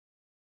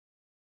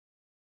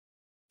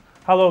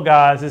Hello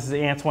guys, this is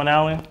Antoine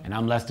Allen. And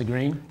I'm Lester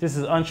Green. This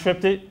is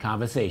Unscripted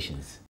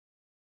Conversations.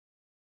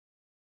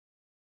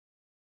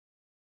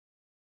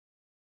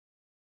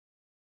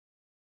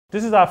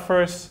 This is our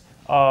first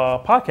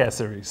podcast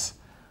series.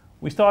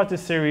 We started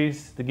this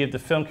series to give the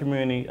film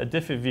community a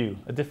different view,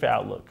 a different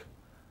outlook.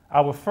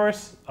 Our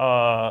first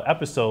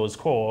episode is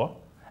called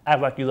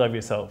Act Like You Love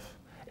Yourself.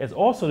 It's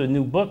also the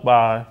new book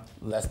by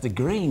Lester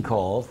Green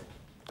called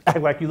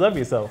Act Like You Love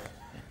Yourself.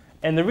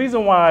 And the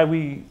reason why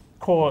we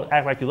call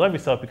Act Like You Love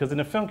Yourself, because in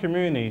the film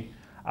community,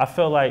 I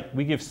feel like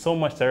we give so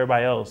much to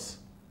everybody else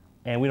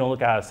and we don't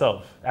look at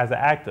ourselves. As an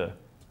actor,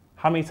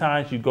 how many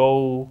times you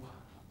go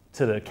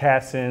to the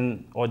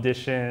casting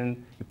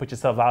audition, you put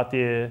yourself out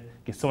there,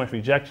 get so much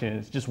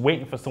rejections, just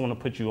waiting for someone to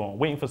put you on,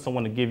 waiting for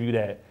someone to give you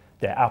that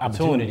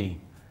opportunity.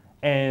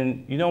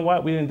 And you know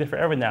what? We're in a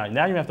different era now.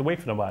 Now you don't have to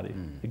wait for nobody.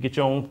 You get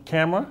your own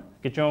camera,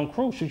 get your own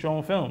crew, shoot your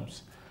own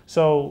films.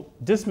 So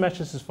this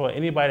message is for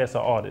anybody that's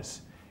an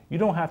artist. You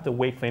don't have to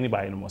wait for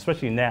anybody anymore,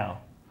 especially now.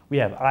 We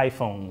have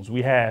iPhones,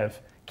 we have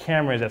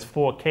cameras that's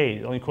 4K,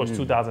 it only costs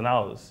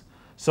 $2,000.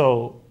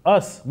 So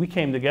we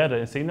came together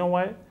and say, you know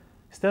what?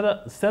 Instead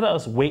of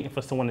us waiting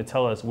for someone to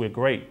tell us we're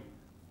great,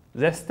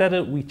 instead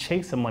of we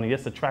chasing money,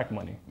 let's attract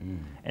money.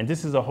 And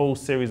this is a whole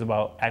series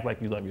about Act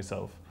Like You Love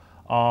Yourself.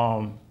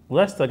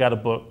 Lester got a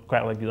book,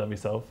 Act Like You Love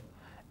Yourself,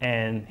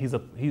 and he's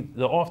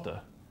the author.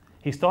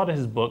 He started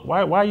his book.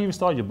 Why you even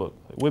start your book?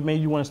 What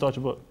made you want to start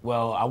your book?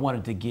 Well, I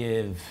wanted to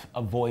give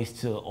a voice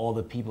to all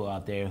the people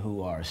out there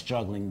who are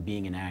struggling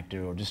being an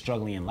actor or just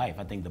struggling in life.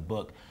 I think the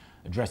book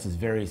addresses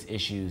various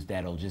issues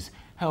that'll just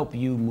help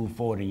you move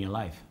forward in your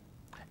life.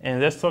 And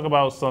let's talk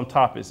about some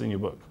topics in your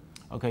book.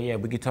 Okay, yeah,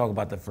 we could talk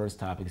about the first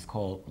topic. It's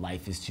called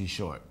Life is Too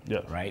Short,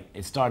 right?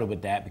 It started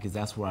with that because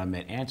that's where I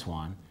met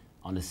Antoine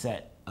on the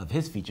set of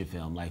his feature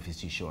film, Life is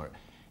Too Short.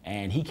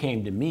 And he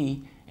came to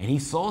me and he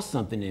saw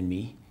something in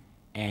me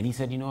and he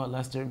said, you know what,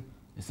 Lester,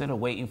 instead of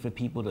waiting for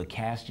people to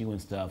cast you and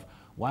stuff,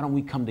 why don't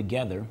we come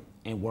together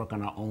and work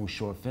on our own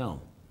short film?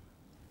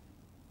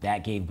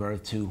 That gave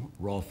birth to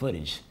Raw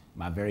Footage,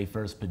 my very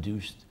first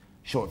produced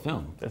short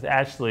film. That's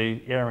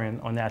actually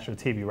airing on national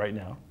TV right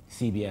now.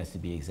 CBS to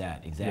be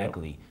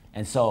exactly. Yep.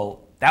 And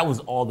so that was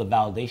all the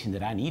validation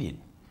that I needed.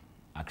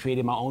 I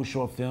created my own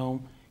short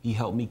film. He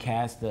helped me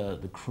cast the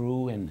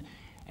crew and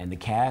the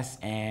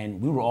cast,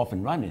 and we were off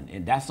and running.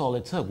 And that's all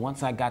it took.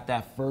 Once I got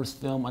that first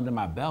film under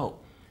my belt,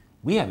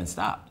 we haven't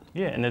stopped.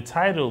 Yeah, and the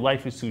title,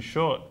 Life is Too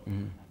Short,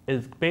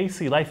 is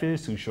basically life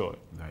is too short.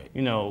 Right.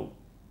 You know,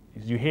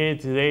 you're here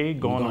today,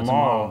 going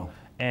tomorrow.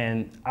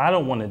 And I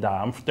don't want to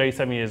die. I'm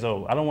 37 years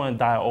old. I don't want to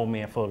die an old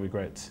man full of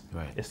regrets.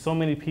 Right. There's so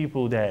many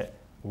people that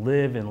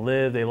live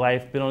their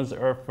life, been on this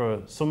earth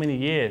for so many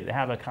years, they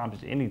haven't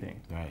accomplished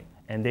anything. Right.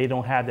 And they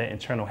don't have that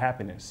internal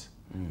happiness.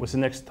 What's the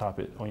next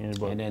topic on your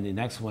book? And then the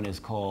next one is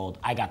called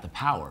I Got the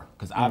Power.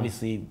 Because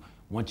obviously,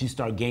 once you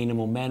start gaining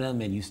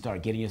momentum and you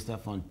start getting your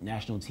stuff on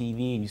national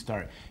TV and you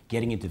start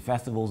getting into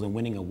festivals and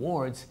winning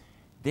awards,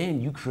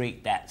 then you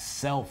create that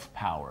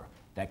self-power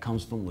that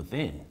comes from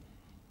within.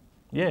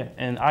 Yeah,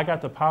 and I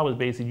Got the Power is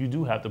basically you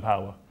do have the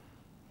power.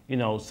 You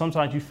know,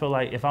 sometimes you feel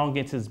like if I don't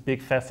get to this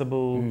big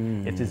festival,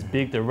 if this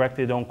big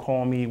director don't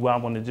call me what I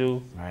want to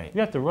do,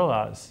 you have to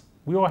realize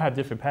we all have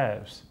different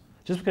paths.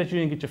 Just because you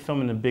didn't get your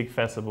film in a big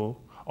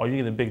festival or you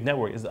get a big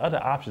network, there's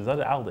other options,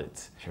 other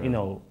outlets. Sure. You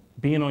know,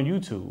 being on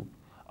YouTube,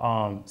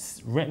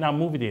 renting out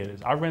movie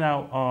theaters. I rent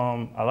out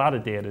a lot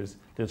of theaters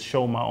to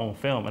show my own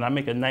film, and I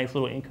make a nice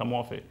little income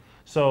off it.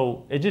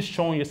 So it's just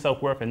showing your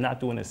self-worth and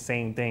not doing the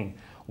same thing.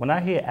 When I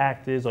hear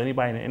actors or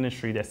anybody in the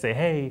industry that say,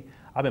 hey,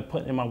 I've been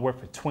putting in my work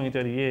for 20,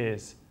 30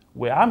 years,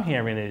 what I'm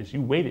hearing is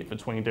you waited for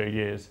 20, 30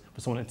 years for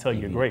someone to tell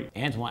you you're great.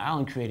 Antoine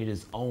Allen created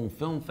his own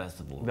film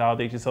festival.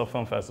 Validate Yourself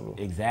Film Festival.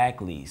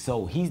 Exactly.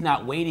 So he's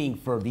not waiting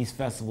for these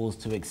festivals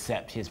to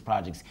accept his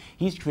projects.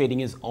 He's creating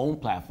his own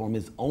platform,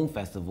 his own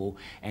festival,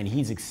 and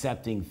he's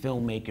accepting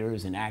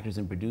filmmakers and actors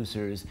and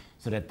producers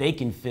so that they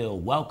can feel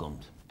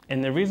welcomed.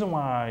 And the reason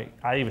why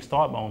I even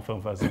started my own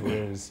film festival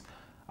is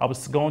I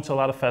was going to a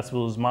lot of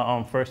festivals.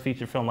 My first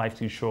feature film, Life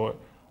Too Short,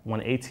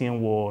 won 18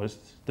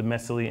 awards,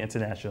 domestically,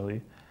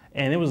 internationally.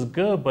 And it was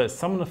good, but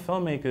some of the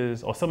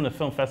filmmakers or some of the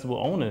film festival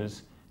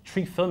owners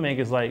treat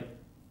filmmakers like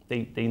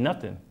they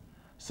nothing.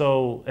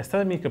 So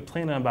instead of me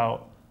complaining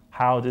about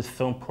how this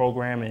film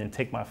program and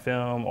take my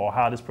film or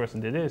how this person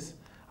did this,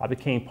 I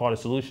became part of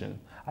the solution.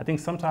 I think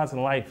sometimes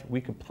in life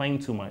we complain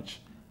too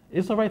much.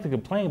 It's all right to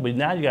complain, but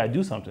now you gotta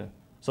do something.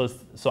 So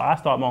I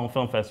started my own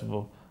film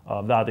festival,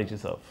 Validate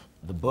Yourself.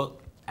 The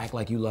book, Act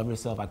Like You Love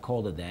Yourself, I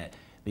called it that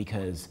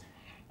because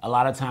a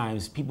lot of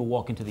times people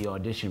walk into the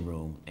audition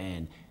room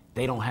and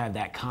they don't have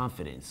that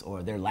confidence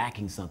or they're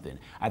lacking something.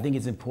 I think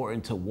it's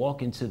important to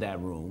walk into that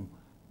room,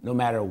 no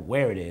matter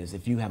where it is.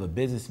 If you have a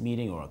business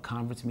meeting or a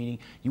conference meeting,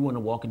 you want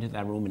to walk into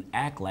that room and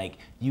act like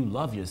you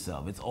love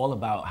yourself. It's all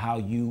about how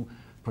you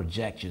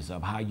project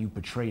yourself, how you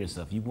portray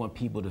yourself. You want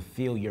people to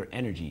feel your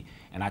energy.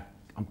 And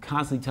I'm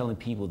constantly telling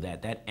people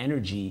that that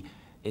energy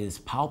is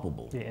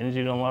palpable. Yeah,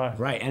 energy don't lie.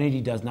 Right,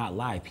 energy does not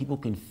lie. People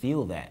can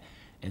feel that.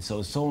 And so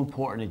it's so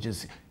important to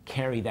just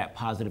carry that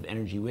positive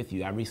energy with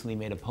you. I recently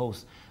made a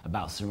post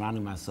about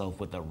surrounding myself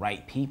with the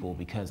right people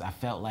because I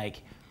felt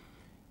like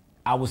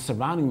I was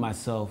surrounding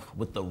myself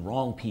with the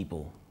wrong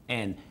people.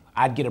 And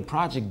I'd get a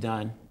project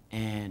done,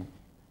 and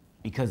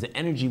because the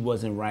energy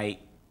wasn't right,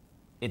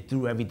 it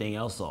threw everything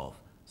else off.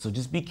 So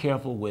just be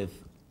careful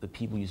with the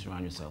people you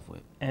surround yourself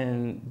with.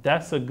 And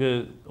that's a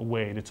good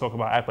way to talk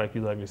about act like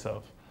you love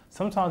yourself.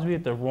 Sometimes we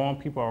get the wrong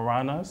people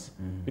around us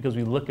because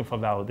we're looking for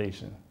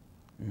validation.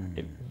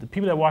 If the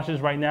people that watch this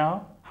right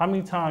now, how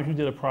many times you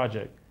did a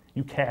project,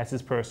 you cast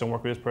this person,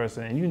 work with this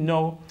person, and you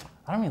know,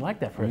 I don't really like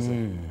that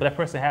person, but that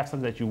person has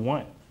something that you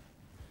want.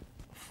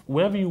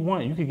 Whatever you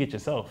want, you can get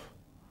yourself.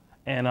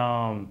 And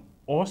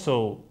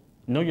also,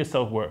 know your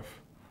self-worth.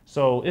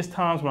 So it's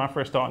times when I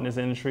first started in this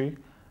industry,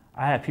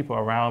 I had people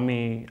around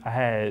me, I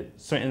had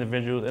certain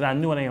individuals, and I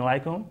knew I didn't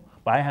like them,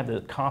 but I had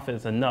the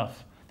confidence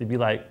enough to be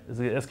like,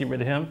 let's get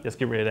rid of him, let's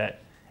get rid of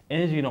that.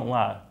 Energy don't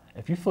lie.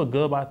 If you feel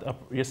good about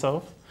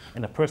yourself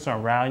and the person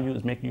around you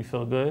is making you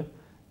feel good,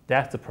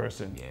 that's the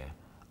person. Yeah.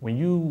 When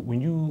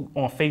you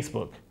on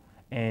Facebook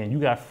and you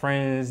got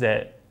friends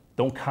that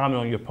don't comment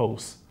on your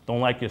posts, don't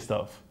like your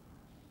stuff,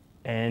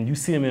 and you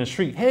see them in the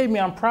street, hey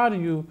man, I'm proud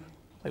of you.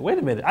 Like, wait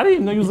a minute, I didn't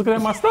even know you was looking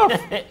at my stuff.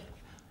 I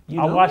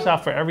watch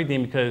out for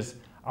everything because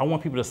I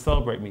want people to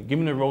celebrate me. Give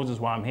me the roses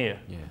while I'm here.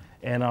 Yeah.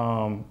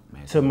 And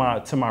to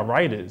my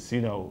writers,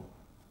 you know,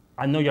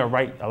 I know y'all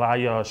write a lot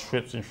of y'all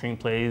scripts and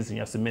screenplays and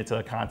y'all submit to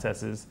the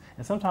contests,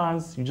 and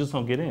sometimes you just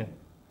don't get in.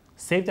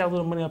 Save that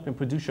little money up and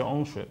produce your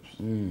own scripts.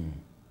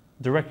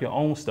 Direct your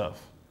own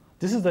stuff.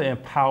 This is the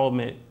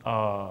empowerment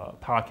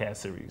podcast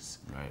series.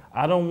 Right.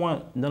 I don't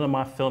want none of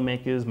my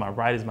filmmakers, my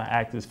writers, my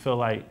actors feel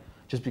like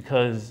just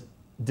because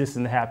this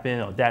didn't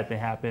happen or that didn't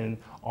happen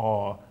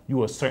or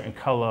you a certain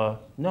color.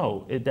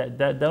 No,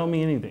 that don't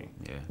mean anything.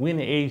 Yeah. We're in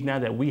the age now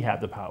that we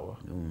have the power.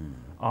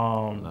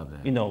 Love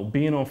that. You know,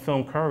 being on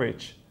Film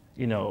Courage,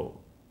 you know,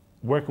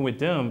 working with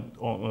them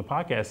on the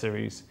podcast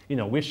series, you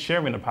know, we're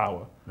sharing the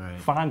power. Right.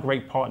 Find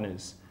great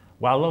partners.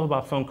 What I love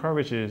about Film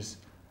Courage is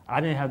I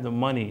didn't have the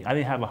money, I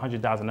didn't have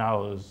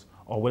 $100,000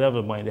 or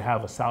whatever money to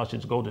have a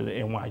scholarship to go to the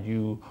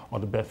NYU or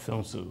the Best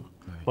Film School.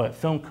 Right. But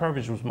Film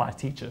Courage was my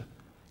teacher.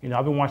 You know,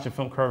 I've been watching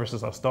Film Courage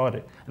since I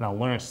started, and I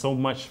learned so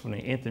much from the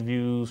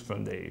interviews,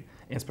 from the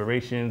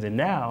inspirations, and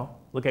now,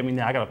 look at me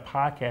now, I got a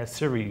podcast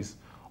series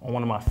on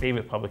one of my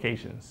favorite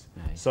publications.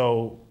 Nice.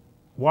 So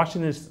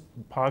watching this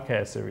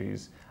podcast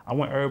series, I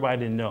want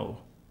everybody to know,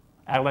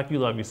 act like you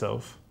love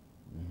yourself.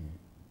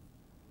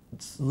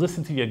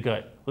 Listen to your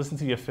gut, listen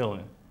to your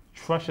feeling,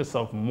 trust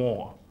yourself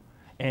more.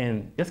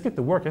 And let's get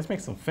to work, let's make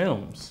some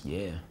films.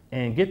 Yeah.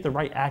 And get the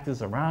right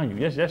actors around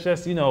you.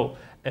 Yes, you know,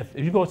 if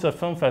you go to a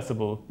film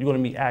festival, you're gonna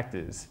meet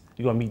actors,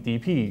 you're gonna meet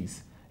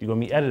DPs, you're gonna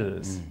meet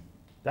editors.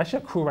 That's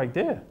your crew right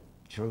there.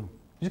 True.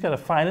 You just gotta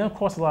find it. It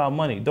costs a lot of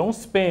money. Don't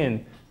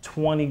spend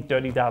 $20,000,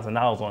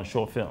 $30,000 on a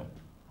short film.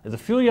 There's a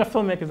few of your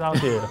filmmakers out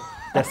there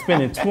that's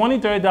spending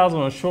 $20,000, $30,000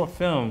 on a short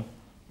film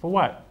for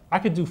what? I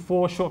could do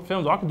 4 short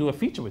films, or I could do a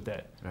feature with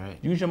that. Right.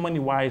 Use your money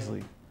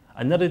wisely.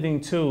 Another thing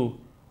too,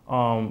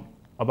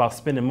 about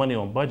spending money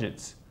on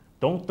budgets,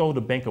 don't throw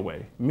the bank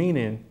away.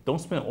 Meaning, don't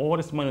spend all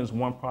this money on this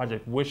one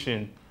project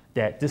wishing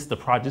that this is the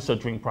project, this is a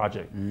dream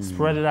project.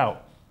 Spread it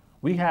out.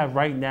 We have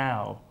right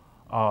now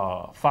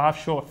 5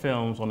 short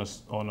films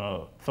on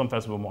a film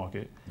festival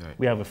market. Right.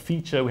 We have a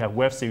feature, we have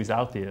web series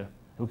out there.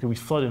 We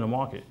flood in the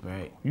market.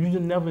 Right. You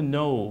never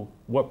know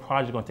what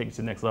project gonna take you to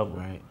the next level.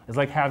 Right. It's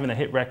like having a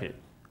hit record.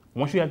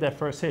 Once you have that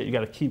first hit, you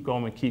gotta keep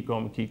going, keep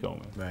going, keep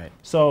going. Right.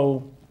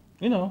 So,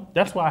 you know,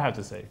 that's what I have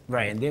to say.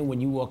 Right, and then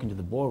when you walk into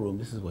the boardroom,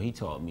 this is what he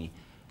taught me.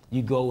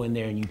 You go in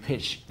there and you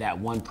pitch that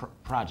one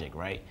project,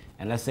 right?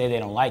 And let's say they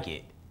don't like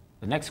it.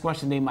 The next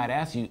question they might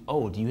ask you,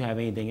 oh, do you have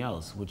anything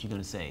else? What you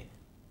gonna say?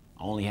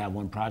 I only have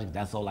one project,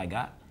 that's all I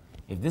got?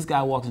 If this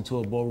guy walks into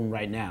a boardroom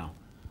right now,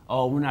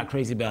 oh, we're not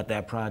crazy about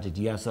that project,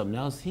 do you have something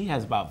else? He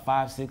has about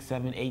 5, 6,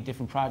 7, 8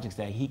 different projects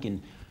that he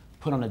can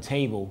put on the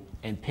table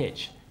and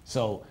pitch.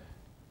 So,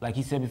 like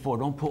he said before,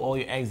 don't put all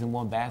your eggs in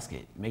one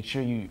basket. Make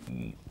sure you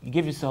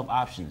give yourself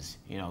options,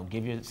 you know,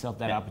 give yourself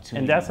that opportunity.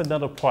 And that's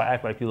another part,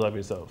 act like you love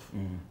yourself.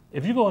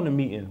 If you go in a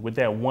meeting with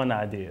that one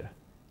idea,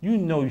 you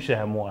know you should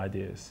have more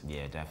ideas.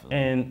 Yeah, definitely.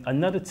 And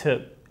another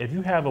tip, if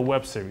you have a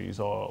web series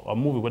or a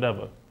movie,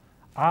 whatever,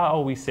 I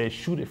always say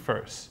shoot it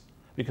first.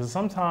 Because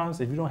sometimes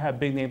if you don't have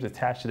big names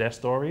attached to that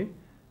story,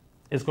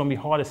 it's gonna be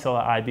hard to sell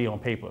an idea on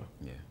paper.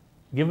 Yeah.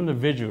 Give them the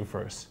visual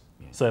first.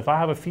 Yeah. So if I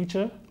have a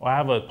feature or I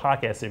have a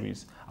podcast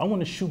series, I want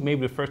to shoot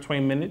maybe the first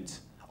 20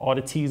 minutes or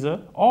the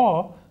teaser,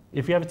 or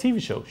if you have a TV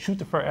show, shoot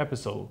the first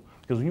episode.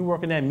 Because when you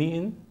work in that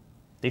meeting,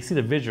 they see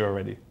the visual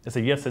already. It's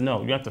a yes or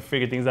no. You have to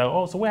figure things out.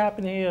 Oh, so what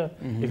happened here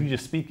if you're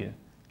just speaking?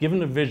 Give them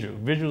the visual.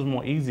 Visual is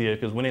more easier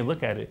because when they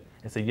look at it,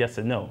 it's a yes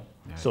or no.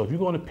 Right. So if you're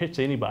going to pitch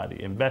to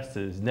anybody,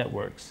 investors,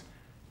 networks,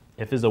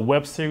 if it's a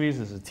web series,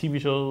 if it's a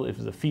TV show, if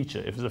it's a feature.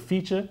 If it's a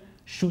feature,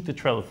 shoot the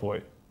trailer for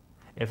it.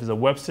 If it's a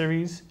web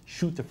series,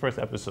 shoot the first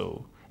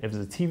episode. If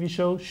it's a TV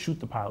show, shoot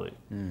the pilot.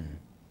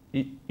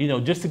 You know,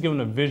 just to give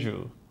them a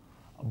visual.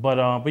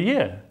 But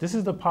yeah, this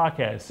is the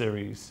podcast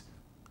series,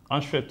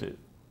 Unscripted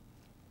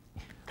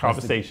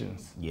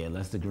Conversations.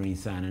 Les the Green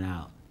signing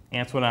out.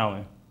 Antoine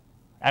Allen.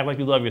 Act like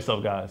you love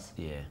yourself, guys.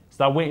 Yeah.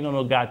 Stop waiting on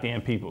those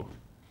goddamn people.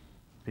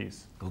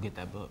 Peace. Go get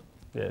that book.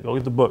 Yeah, go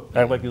get the book.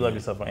 Act like you love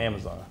yourself on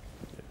Amazon.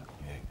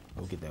 Yeah.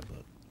 Go get that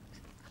book.